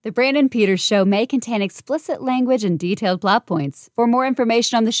The Brandon Peters Show may contain explicit language and detailed plot points. For more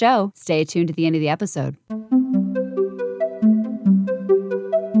information on the show, stay tuned to the end of the episode.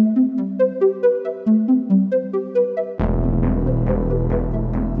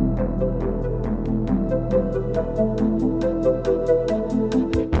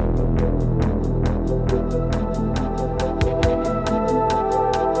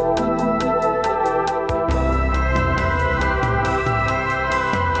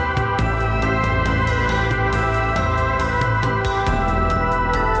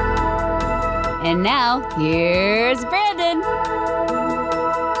 And now, here's Brandon.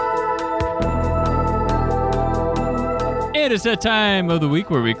 It is that time of the week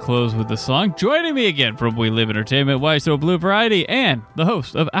where we close with the song. Joining me again from We Live Entertainment, Why So Blue Variety, and the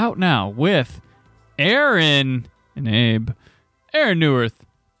host of Out Now with Aaron and Abe. Aaron Neuwirth.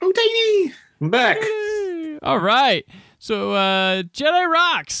 Oh, Tiny! I'm back. Hey. All right. So, Jedi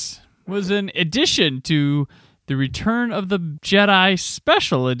Rocks was an addition to the Return of the Jedi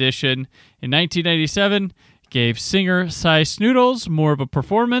Special Edition in 1997. Gave singer Snootles more of a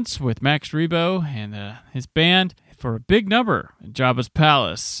performance with Max Rebo and his band for a big number at Jabba's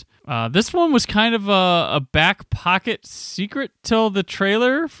Palace. This one was kind of a back pocket secret till the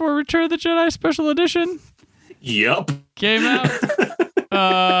trailer for Return of the Jedi Special Edition came out.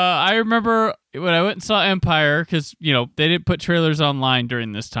 I remember when I went and saw Empire, because, you know, they didn't put trailers online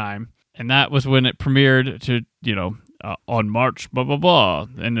during this time. And that was when it premiered to, you know, on March, blah, blah, blah.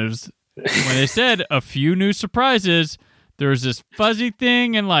 And there's when they said a few new surprises, there was this fuzzy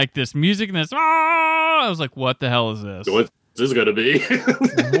thing and like this music and this, I was like, what the hell is this? What's this going to be?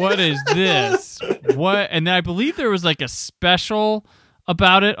 What is this? What? And then I believe there was like a special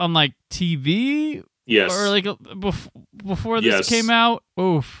about it on like TV. Yes. Or like before this came out.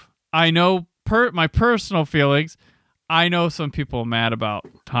 Oof. I know my personal feelings. I know some people are mad about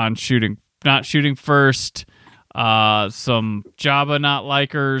Han not shooting first, some Jabba not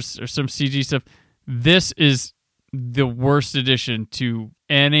likers, or some CG stuff. This is the worst addition to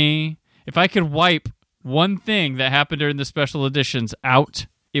any. If I could wipe one thing that happened during the special editions out,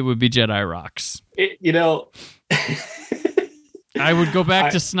 it would be Jedi Rocks. I would go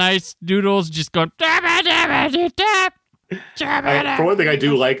back to Snootles, just go. For one thing, I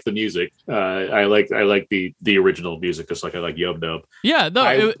do like the music. I like the original music, just like I like Yub Nub. Yeah,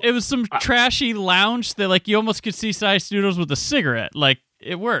 no, it was some trashy lounge that like you almost could see Snootles with a cigarette. Like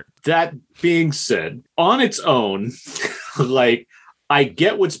it worked. That being said, on its own, like I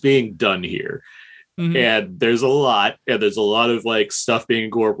get what's being done here, and there's a lot of like stuff being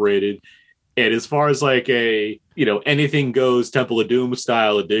incorporated. And as far as like a, you know, anything goes Temple of Doom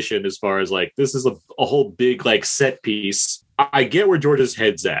style edition, as far as like this is a whole big like set piece, I get where George's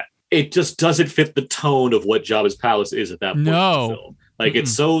head's at. It just doesn't fit the tone of what Jabba's Palace is at that point in the film. Like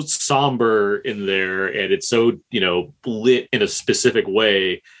it's so somber in there, and it's so, you know, lit in a specific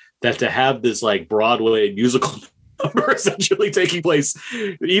way that to have this like Broadway musical number essentially taking place,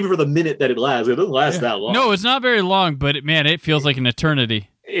 even for the minute that it lasts, it doesn't last that long. No, it's not very long, but it feels like an eternity.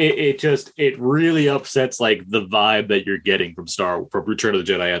 It really upsets like the vibe that you're getting from Return of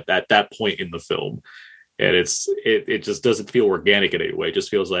the Jedi at that point in the film, and it just doesn't feel organic in any way. It just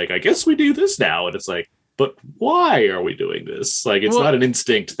feels like, I guess we do this now, and it's like, but why are we doing this? Like it's not an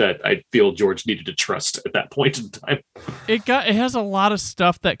instinct that I feel George needed to trust at that point in time. It has a lot of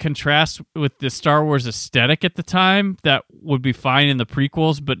stuff that contrasts with the Star Wars aesthetic at the time that would be fine in the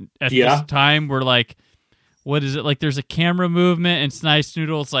prequels, but at this time we're like, what is it? Like there's a camera movement and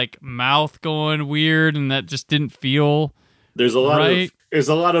Snootles like mouth going weird, and that just didn't feel there's a lot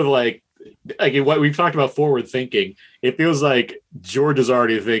of like what we've talked about forward thinking. It feels like George is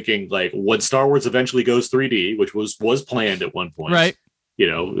already thinking like when Star Wars eventually goes 3D, which was planned at one point. Right. You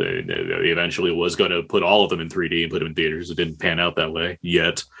know, they eventually was going to put all of them in 3D and put them in theaters. It didn't pan out that way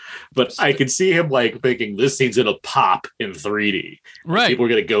yet. But I could see him like thinking this scene's going to pop in 3D. Right. People are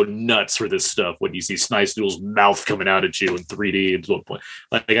going to go nuts for this stuff when you see Snootles' mouth coming out at you in 3D at one point.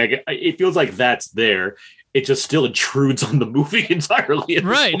 Like it feels like that's there. It just still intrudes on the movie entirely.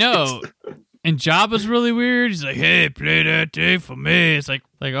 Right. No. And Jabba's really weird. He's like, hey, play that tape for me. It's like,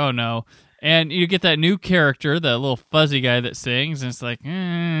 oh no. And you get that new character, the little fuzzy guy that sings, and it's like,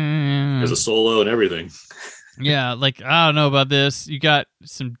 there's a solo and everything. Yeah, like I don't know about this. You got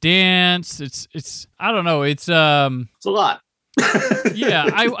some dance. It's I don't know. It's a lot.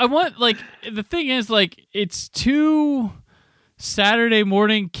 Yeah, I want, like, the thing is, like, it's too Saturday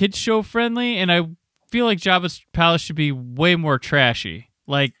morning kids show friendly, and I feel like Jabba's Palace should be way more trashy.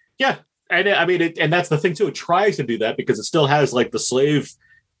 Like, yeah, and I mean, and that's the thing too. It tries to do that because it still has like the slave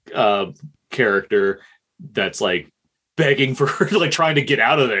character that's like begging for like trying to get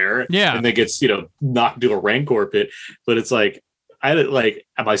out of there. Yeah. And then gets, knocked into a Rancor pit. But it's like, am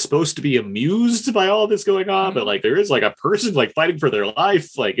I supposed to be amused by all this going on? But like, there is like a person like fighting for their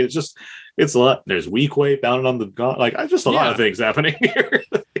life. Like, it's a lot. There's Weequay bound on the god. Like, just a lot of things happening here.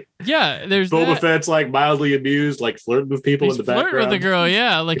 Yeah, there's Boba Fett's like mildly amused, like flirting with people in the background. Flirting with the girl,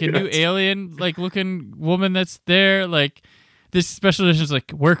 yeah, like a new alien, like looking woman that's there. Like this special edition is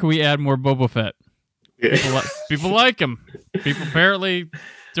like, where can we add more Boba Fett? Yeah. People like him. People apparently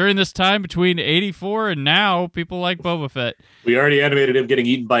during this time between '84 and now, people like Boba Fett. We already animated him getting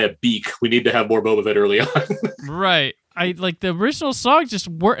eaten by a beak. We need to have more Boba Fett early on. Right. I like the original song just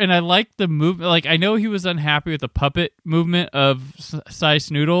worked, and I like the movement. Like, I know he was unhappy with the puppet movement of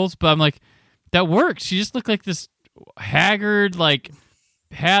Snootles, but I'm like, that works. She just looked like this haggard, like,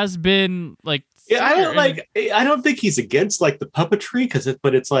 has been, like. Yeah, I don't think he's against like the puppetry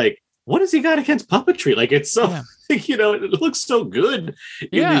but it's like, what has he got against puppetry? Like, it's so, it looks so good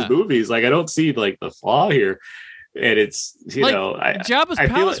in these movies. Like, I don't see like the flaw here. And it's, Jabba's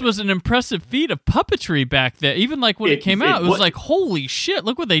Palace was an impressive feat of puppetry back then. Even like when it came out, it was like, holy shit,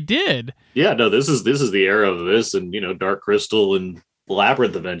 look what they did. Yeah, no, this is the era of this and, Dark Crystal and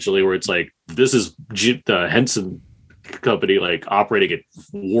Labyrinth eventually, where it's like, this is the Henson company like operating at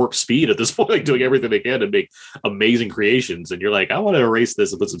warp speed at this point, like doing everything they can to make amazing creations. And you're like, I want to erase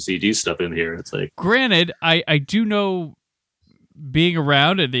this and put some CG stuff in here. It's like, granted, I do know, being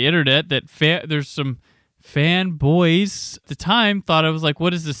around at the internet, that there's some fanboys at the time thought I was like,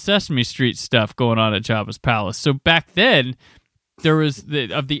 what is the Sesame Street stuff going on at Jabba's Palace? So back then, there was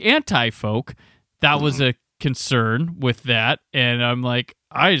of the anti-folk, that was a concern with that. And I'm like,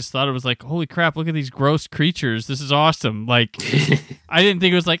 I just thought it was like, holy crap, look at these gross creatures. This is awesome. Like, I didn't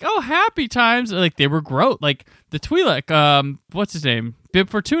think it was like, oh, happy times. Like, they were gross. Like, the Twi'lek, what's his name?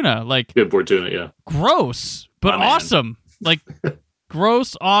 Bib Fortuna. Like, Bib Fortuna, yeah. Gross, but awesome. Like,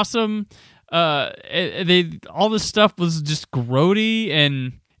 gross, awesome. All this stuff was just grody,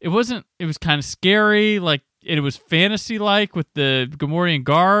 and it was kind of scary, like, and it was fantasy like with the Gamorrean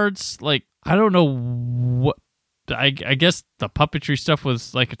guards. Like, I don't know what, I guess the puppetry stuff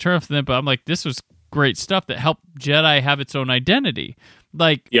was like a turn for them, but I'm like, this was great stuff that helped Jedi have its own identity.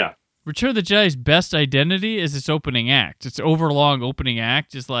 Like, Return of the Jedi's best identity is its opening act. Its overlong opening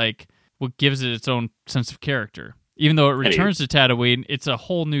act is like what gives it its own sense of character. Even though it returns to Tatooine, it's a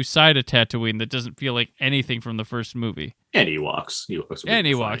whole new side of Tatooine that doesn't feel like anything from the first movie. And Ewoks. You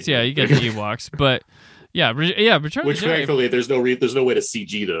get the Ewoks, but Return Which of the Jedi. thankfully there's no way to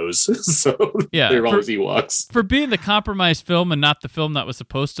CG those, so they're always Ewoks. For being the compromised film and not the film that was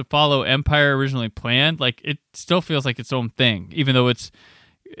supposed to follow Empire originally planned, like, it still feels like its own thing, even though it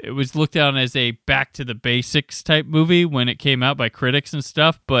was looked on as a back to the basics type movie when it came out by critics and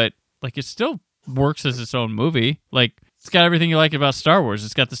stuff, but like, it still works as its own movie. Like, it's got everything you like about Star Wars.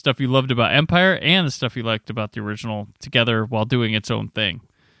 It's got the stuff you loved about Empire and the stuff you liked about the original together while doing its own thing.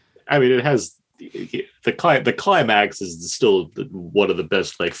 I mean, it has the climax is still one of the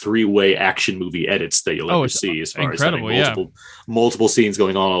best like 3-way action movie edits that you'll ever see, as far as multiple scenes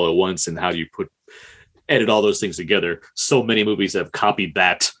going on all at once, and how do you edit all those things together. So many movies have copied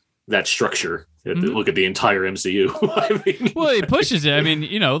that structure. Look at the entire MCU. I mean, well, it pushes it. I mean,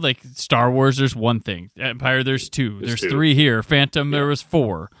 like Star Wars, there's one thing. Empire, there's two. There's 3 here. Phantom, there was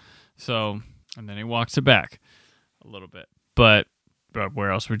 4. So, and then he walks it back a little bit. But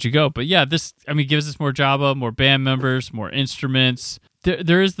where else would you go? But yeah, this, I mean, gives us more Jabba, more band members, more instruments.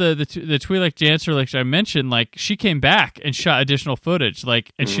 There is the Twi'lek dancer, like I mentioned, like, she came back and shot additional footage,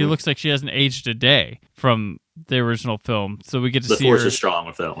 like, and she looks like she hasn't aged a day from the original film. So we get to see her. The Force is strong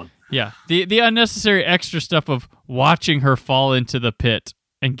with that one. Yeah, the unnecessary extra stuff of watching her fall into the pit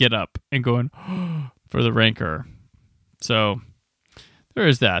and get up and going for the Rancor. So there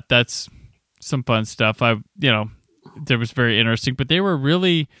is that. That's some fun stuff. That was very interesting, but they were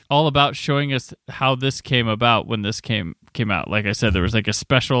really all about showing us how this came about when this came out. Like I said, there was like a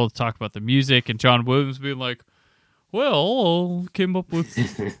special to talk about the music, and John Williams being like, well, came up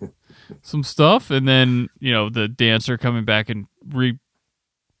with some stuff, and then, the dancer coming back and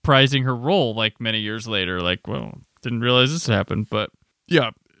reprising her role like many years later, like, well, didn't realize this happened, but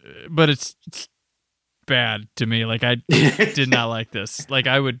it's bad to me. Like, I did not like this. Like,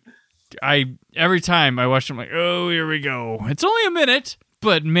 every time I watch it, I'm like, oh, here we go. It's only a minute,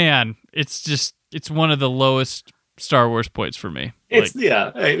 but man, it's one of the lowest Star Wars points for me. Again, it's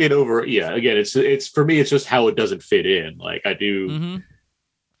for me, it's just how it doesn't fit in. Like, I do,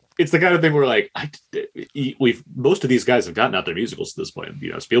 it's the kind of thing where like most of these guys have gotten out their musicals at this point.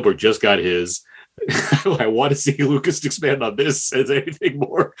 Spielberg just got his. I want to see Lucas expand on this as anything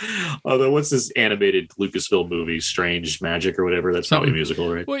more. Although, what's this animated Lucasfilm movie, Strange Magic or whatever? That's probably a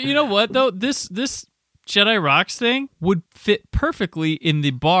musical, right? Well, you know what though, this Jedi Rocks thing would fit perfectly in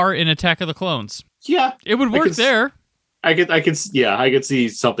the bar in Attack of the Clones. Yeah, it would work there. I could see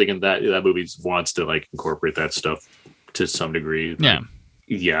something in that movie wants to like incorporate that stuff to some degree.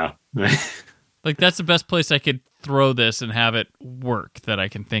 Yeah. Like that's the best place I could throw this and have it work that I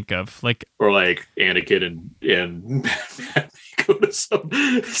can think of. Like, or like Anakin and go to some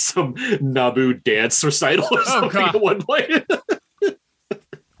Naboo dance recital or something at one point.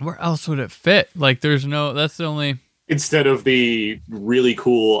 Where else would it fit? Like, that's the only. Instead of the really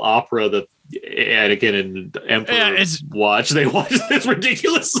cool opera that Anakin and Emperor watch, they watch this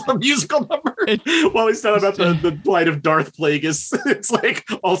ridiculous musical number while he's talking about the plight of Darth Plagueis. It's like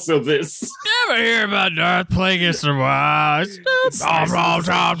also this. Never hear about Darth Plagueis or what?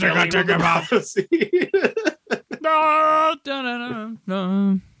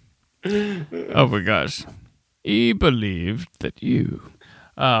 Oh my gosh. He believed that you.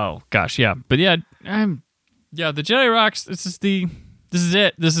 Oh gosh, yeah. But yeah, the Jedi Rocks, this is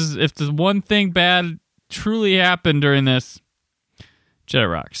it. This is, if the one thing bad truly happened during this, Jedi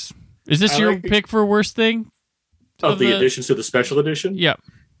Rocks. Is this your pick for worst thing? Of the additions to the special edition? Yeah.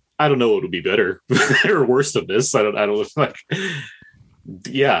 I don't know what would be better or worse than this. I don't like.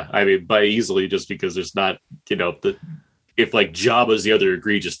 Yeah, I mean, by easily, just because there's not, if like Jabba's the other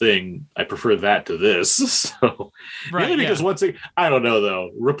egregious thing, I prefer that to this. So, right, because one thing, I don't know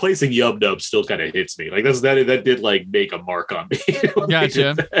though, replacing Yub Nub still kind of hits me. Like that did like make a mark on me.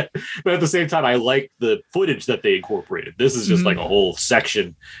 Gotcha. But at the same time, I like the footage that they incorporated. This is just like a whole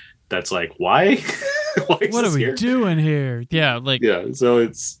section that's like, why? What are we doing here? Yeah, so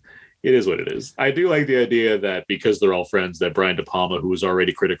it is what it is. I do like the idea that because they're all friends, that Brian De Palma, who was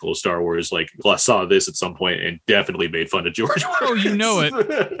already critical of Star Wars, like saw this at some point and definitely made fun of George. Oh, you know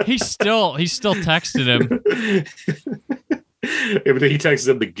it. He still texted him. Yeah, but he texted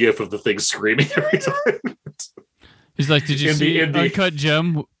him the gif of the thing screaming every time. He's like, "Did you see Uncut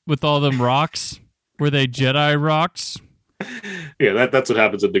Gem with all them rocks? Were they Jedi rocks?" Yeah, that's what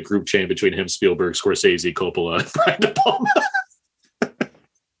happens in the group chain between him, Spielberg, Scorsese, Coppola, and Brian De Palma.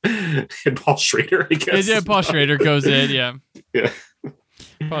 And Paul Schrader, I guess. Yeah, Paul Schrader goes in, yeah. Yeah.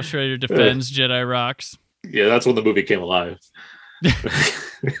 Paul Schrader defends Jedi Rocks. Yeah, that's when the movie came alive.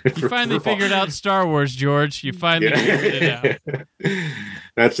 You finally figured out Star Wars, George. You finally figured it out.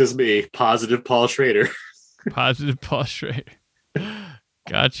 That's just me. Positive Paul Schrader. Positive Paul Schrader.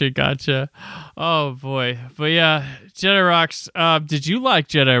 Gotcha. Oh, boy. But yeah, Jedi Rocks. Did you like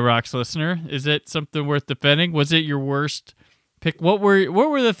Jedi Rocks, listener? Is it something worth defending? Was it your worst pick? What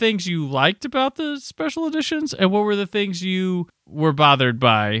were the things you liked about the special editions, and what were the things you were bothered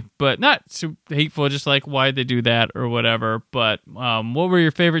by, but not so hateful, just like why'd they do that or whatever? But what were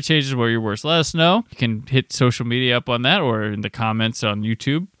your favorite changes? What were your worst? Let us know. You can hit social media up on that or in the comments on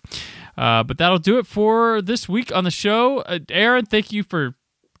YouTube. But that'll do it for this week on the show. Aaron, thank you for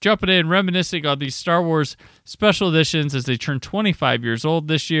jumping in, reminiscing on these Star Wars special editions as they turn 25 years old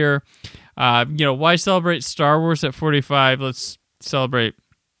this year. Why celebrate Star Wars at 45? Let's celebrate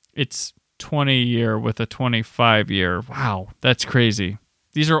its 20 year with a 25 year. Wow, that's crazy.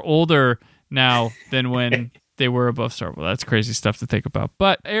 These are older now than when they were above Star Wars. That's crazy stuff to think about.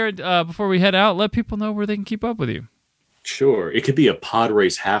 But Aaron, before we head out, let people know where they can keep up with you. Sure. It could be a pod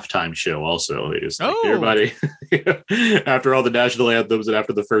race halftime show also. They just everybody after all the national anthems and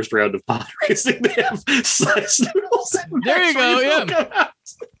after the first round of pod racing, they have Snootles. There you go. Yeah.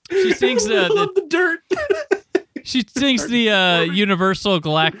 She sings the dirt. She sings the Universal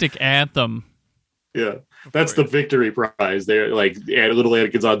Galactic Anthem. Yeah. That's the victory prize. They're like little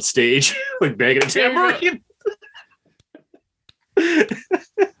Anakin's on stage, like banging a tambourine.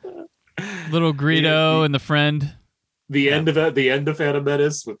 Little Greedo and the friend. The end of Phantom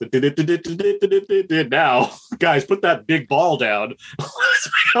Menace with the now, guys, put that big ball down.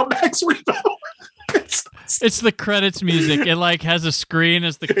 Max Rebo. It's the credits music. It like has a screen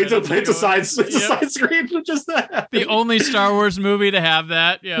as the credits. It's a side screen for just that. The only Star Wars movie to have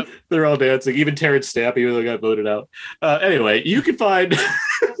that. Yep. They're all dancing. Even Terrence Stamp, even though they got voted out. Anyway, you can find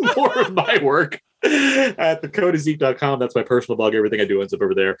more of my work at thecodeiszeek.com. That's my personal blog. Everything I do ends up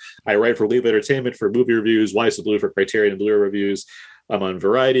over there. I write for Leave Entertainment for movie reviews, Weiss of Blue for Criterion and Blu-ray reviews. I'm on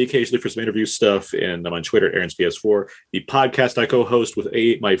Variety occasionally for some interview stuff, and I'm on Twitter at Aaron's PS4. The podcast I co-host with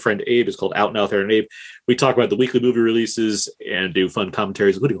my friend Abe is called Out Now with Aaron and Abe. We talk about the weekly movie releases and do fun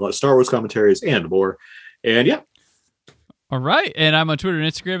commentaries, including a lot of Star Wars commentaries and more. And yeah. All right, and I'm on Twitter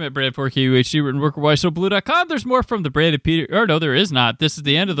and Instagram at Brand4KUHD, written workerwiseoblue.com. There's more from the Brandon Peter... Or no, there is not. This is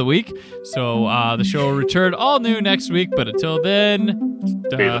the end of the week, so the show will return all new next week, but until then...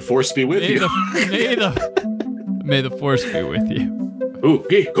 may the force be with you. May the force be with you. Ooh,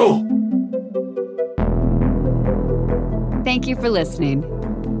 okay, go! Thank you for listening.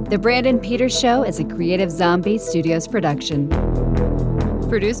 The Brandon Peters Show is a Creative Zombie Studios production.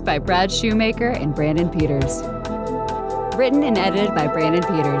 Produced by Brad Shoemaker and Brandon Peters. Written and edited by Brandon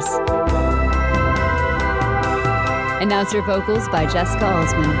Peters. Announcer vocals by Jessica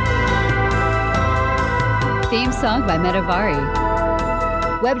Alsman. Theme song by Metavari.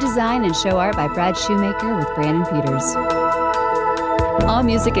 Web design and show art by Brad Shoemaker with Brandon Peters. All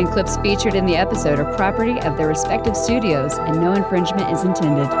music and clips featured in the episode are property of their respective studios, and no infringement is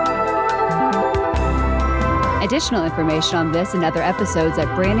intended. Additional information on this and other episodes at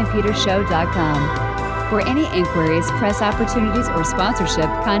BrandonPetersShow.com. For any inquiries, press opportunities, or sponsorship,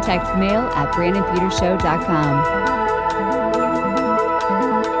 contact mail at BrandonPetersShow.com.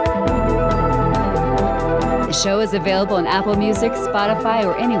 The show is available on Apple Music, Spotify,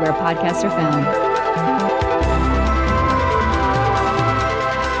 or anywhere podcasts are found.